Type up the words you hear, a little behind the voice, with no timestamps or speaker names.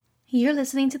You're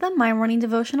listening to the My Morning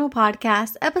Devotional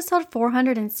Podcast, episode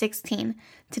 416.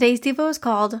 Today's Devo is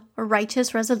called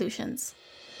Righteous Resolutions.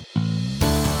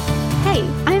 Hey,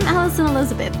 I'm Allison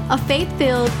Elizabeth, a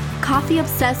faith-filled,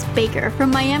 coffee-obsessed baker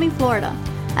from Miami, Florida.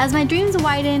 As my dreams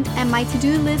widened and my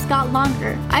to-do list got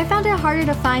longer, I found it harder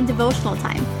to find devotional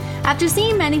time. After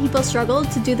seeing many people struggle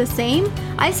to do the same,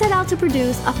 I set out to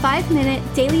produce a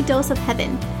 5-minute daily dose of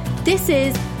heaven. This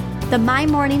is the My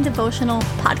Morning Devotional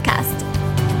Podcast.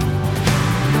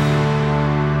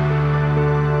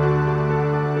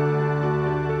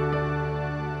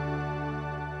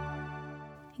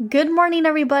 Good morning,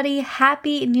 everybody.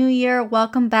 Happy New Year.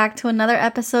 Welcome back to another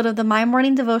episode of the My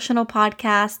Morning Devotional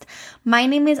Podcast. My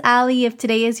name is Allie, if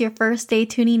today is your first day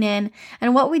tuning in.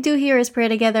 And what we do here is pray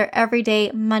together every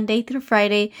day, Monday through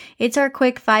Friday. It's our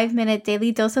quick 5-minute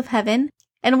daily dose of heaven.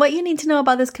 And what you need to know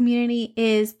about this community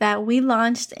is that we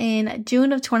launched in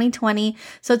June of 2020.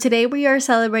 So today we are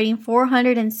celebrating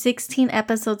 416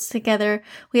 episodes together.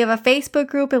 We have a Facebook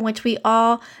group in which we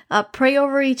all pray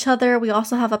over each other. We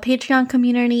also have a Patreon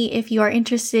community if you are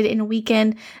interested in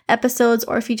weekend episodes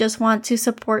or if you just want to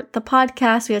support the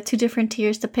podcast. We have 2 different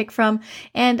tiers to pick from.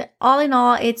 And all in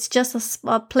all, it's just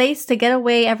a place to get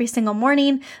away every single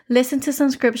morning, listen to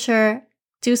some scripture,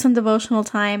 do some devotional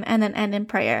time, and then end in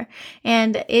prayer.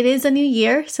 And it is a new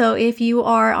year, so if you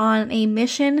are on a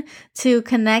mission to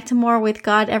connect more with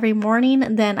God every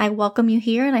morning, then I welcome you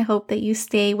here, and I hope that you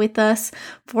stay with us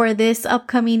for this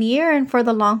upcoming year and for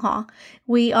the long haul.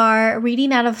 We are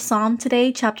reading out of Psalm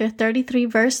today, chapter 33,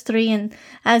 verse 3, and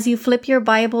as you flip your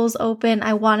Bibles open,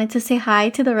 I wanted to say hi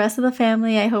to the rest of the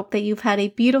family. I hope that you've had a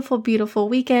beautiful, beautiful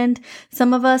weekend.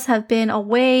 Some of us have been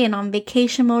away and on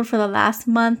vacation mode for the last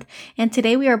month, and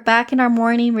today we are back in our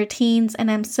morning routines, and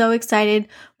I'm so excited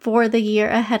for the year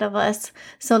ahead of us.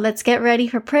 So let's get ready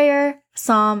for prayer.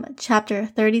 Psalm chapter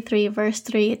 33, verse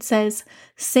 3, it says,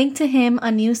 "Sing to him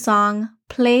a new song,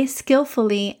 play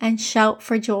skillfully, and shout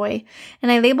for joy."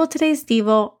 And I labeled today's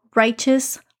Devo,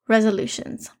 Righteous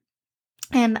Resolutions.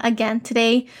 And again,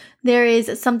 today there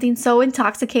is something so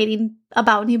intoxicating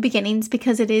about new beginnings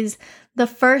because it is the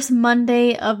first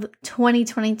Monday of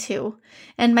 2022.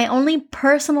 And my only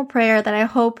personal prayer that I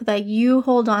hope that you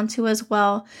hold on to as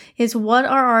well is, what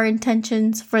are our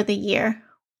intentions for the year?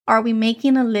 Are we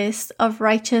making a list of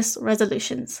righteous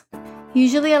resolutions?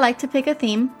 Usually I like to pick a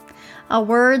theme, a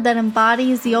word that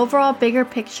embodies the overall bigger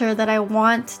picture that I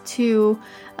want to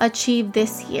achieve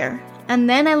this year. And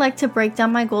then I like to break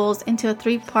down my goals into a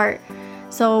 3-part.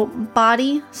 So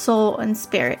body, soul, and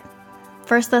spirit.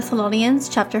 1 Thessalonians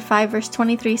chapter 5 verse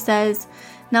 23 says,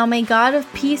 "Now may God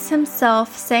of peace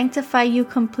himself sanctify you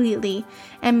completely,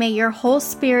 and may your whole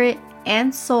spirit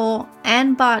and soul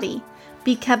and body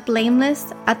be kept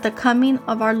blameless at the coming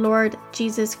of our Lord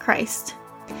Jesus Christ."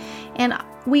 And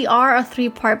we are a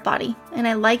 3-part body, and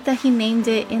I like that he named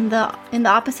it in the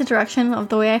opposite direction of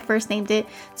the way I first named it.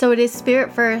 So it is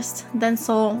spirit first, then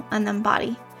soul, and then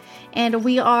body. And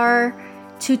we are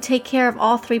to take care of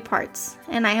all 3 parts.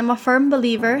 And I am a firm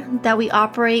believer that we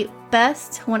operate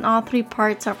best when all 3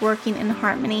 parts are working in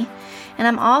harmony. And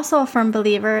I'm also a firm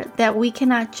believer that we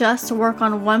cannot just work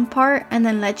on one part and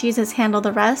then let Jesus handle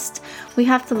the rest. We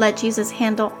have to let Jesus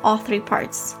handle all 3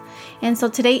 parts. And so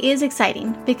today is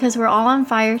exciting because we're all on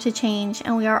fire to change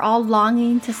and we are all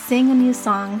longing to sing a new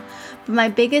song. But my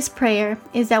biggest prayer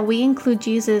is that we include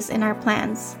Jesus in our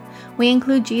plans. We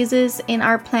include Jesus in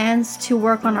our plans to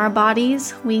work on our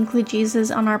bodies. We include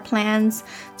Jesus on our plans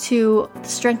to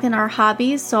strengthen our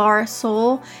hobbies, so our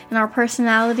soul and our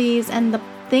personalities and the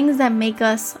things that make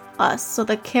us us. So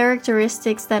the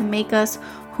characteristics that make us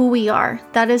who we are,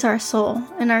 that is our soul.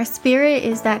 And our spirit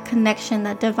is that connection,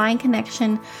 that divine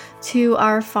connection to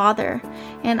our Father.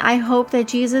 And I hope that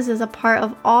Jesus is a part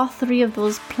of all 3 of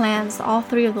those plans, all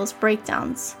 3 of those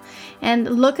breakdowns. And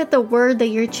look at the word that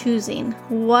you're choosing.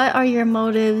 What are your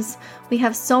motives? We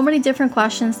have so many different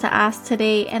questions to ask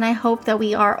today, and I hope that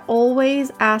we are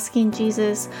always asking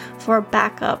Jesus for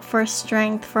backup, for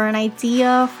strength, for an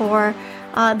idea, for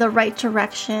the right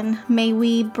direction. May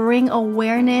we bring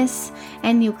awareness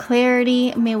and new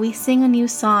clarity. May we sing a new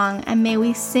song, and may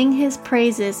we sing his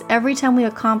praises every time we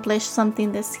accomplish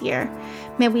something this year.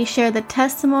 May we share the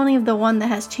testimony of the one that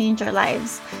has changed our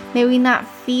lives. May we not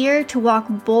fear to walk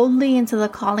boldly into the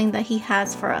calling that he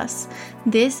has for us.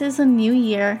 This is a new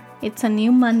year. It's a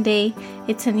new Monday.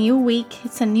 It's a new week.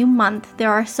 It's a new month.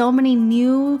 There are so many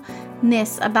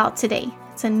newness about today.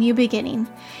 It's a new beginning,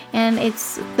 and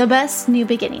it's the best new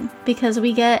beginning because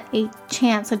we get a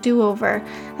chance, a do-over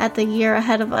at the year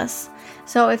ahead of us.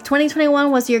 So if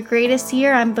 2021 was your greatest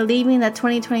year, I'm believing that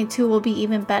 2022 will be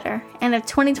even better. And if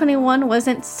 2021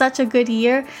 wasn't such a good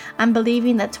year, I'm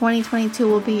believing that 2022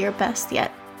 will be your best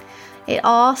yet. It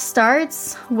all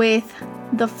starts with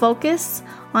the focus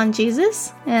on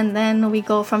Jesus, and then we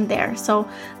go from there. So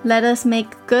let us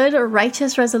make good,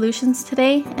 righteous resolutions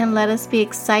today, and let us be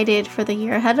excited for the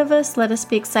year ahead of us. Let us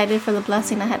be excited for the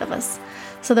blessing ahead of us.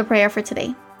 So the prayer for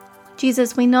today.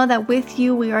 Jesus, we know that with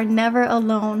you we are never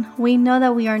alone. We know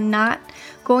that we are not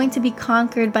going to be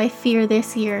conquered by fear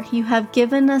this year. You have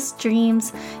given us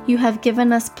dreams, you have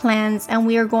given us plans, and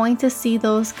we are going to see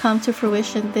those come to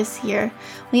fruition this year.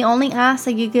 We only ask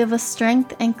that you give us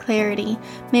strength and clarity.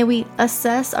 May we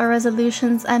assess our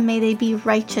resolutions and may they be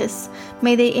righteous.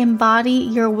 May they embody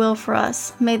your will for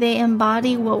us. May they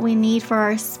embody what we need for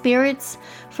our spirits,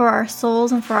 for our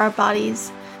souls, and for our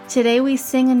bodies. Today we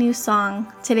sing a new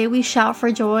song. Today we shout for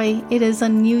joy. It is a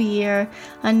new year,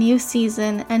 a new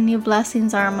season, and new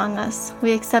blessings are among us.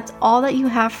 We accept all that you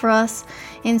have for us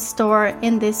in store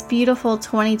in this beautiful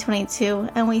 2022,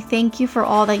 and we thank you for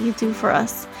all that you do for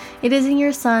us. It is in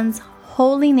your Son's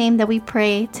holy name that we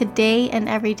pray today and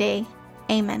every day.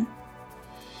 Amen.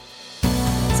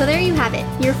 So there you have it,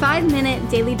 your 5-minute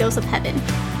daily dose of heaven.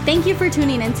 Thank you for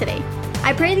tuning in today.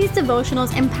 I pray these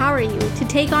devotionals empower you to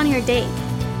take on your day.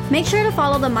 Make sure to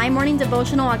follow the My Morning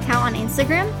Devotional account on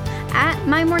Instagram at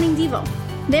MyMorningDevo.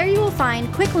 There you will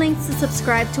find quick links to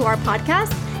subscribe to our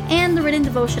podcast and the written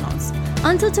devotionals.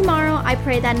 Until tomorrow, I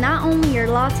pray that not only your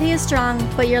latte is strong,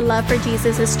 but your love for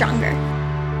Jesus is stronger.